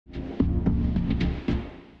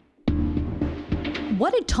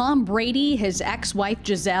what did Tom Brady, his ex-wife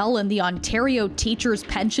Giselle, and the Ontario Teachers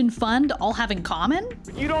Pension Fund all have in common?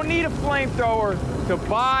 You don't need a flamethrower to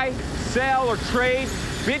buy, sell, or trade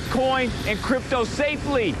Bitcoin and crypto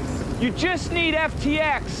safely. You just need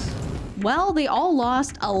FTX. Well, they all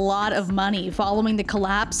lost a lot of money following the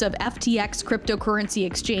collapse of FTX cryptocurrency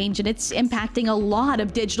exchange, and it's impacting a lot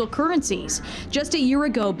of digital currencies. Just a year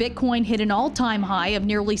ago, Bitcoin hit an all-time high of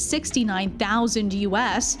nearly 69,000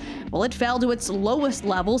 US. Well, it fell to its lowest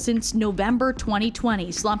level since November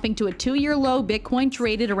 2020, slumping to a two-year low. Bitcoin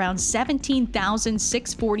traded around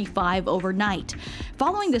 17,645 overnight.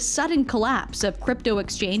 Following the sudden collapse of crypto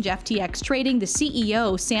exchange FTX trading, the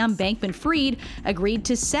CEO, Sam Bankman-Fried, agreed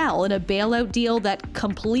to sell in a bailout deal that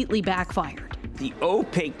completely backfired. The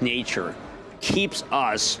opaque nature keeps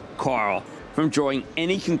us, Carl, from drawing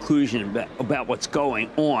any conclusion about what's going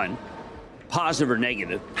on, positive or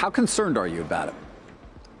negative. How concerned are you about it?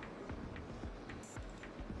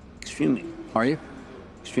 Extremely. Are you?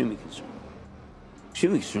 Extremely concerned.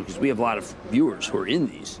 Extremely concerned because we have a lot of viewers who are in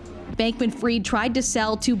these. Bankman-Fried tried to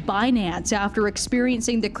sell to Binance after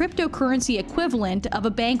experiencing the cryptocurrency equivalent of a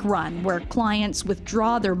bank run, where clients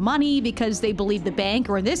withdraw their money because they believe the bank,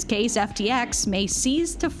 or in this case FTX, may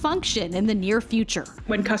cease to function in the near future.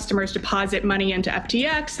 When customers deposit money into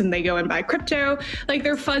FTX and they go and buy crypto, like,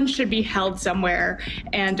 their funds should be held somewhere.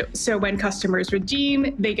 And so when customers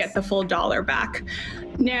redeem, they get the full dollar back.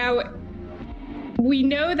 Now, we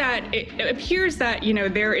know that it appears that,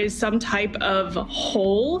 there is some type of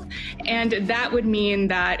hole, and that would mean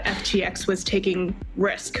that FTX was taking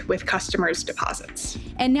risk with customers' deposits.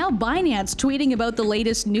 And now Binance tweeting about the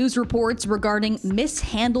latest news reports regarding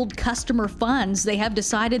mishandled customer funds. They have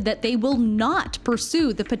decided that they will not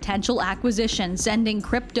pursue the potential acquisition, sending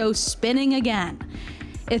crypto spinning again.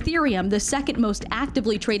 Ethereum, the second most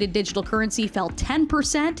actively traded digital currency, fell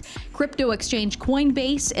 10%. Crypto exchange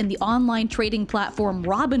Coinbase and the online trading platform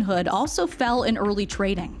Robinhood also fell in early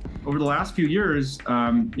trading. Over the last few years,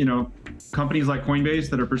 companies like Coinbase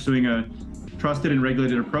that are pursuing a trusted and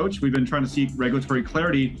regulated approach, we've been trying to seek regulatory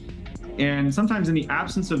clarity. And sometimes in the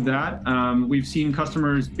absence of that, we've seen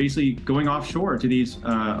customers basically going offshore to these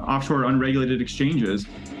offshore unregulated exchanges.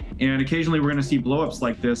 And occasionally we're going to see blowups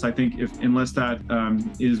like this, I think, unless that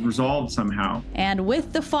is resolved somehow. And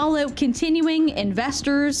with the fallout continuing,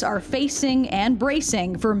 investors are facing and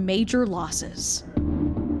bracing for major losses.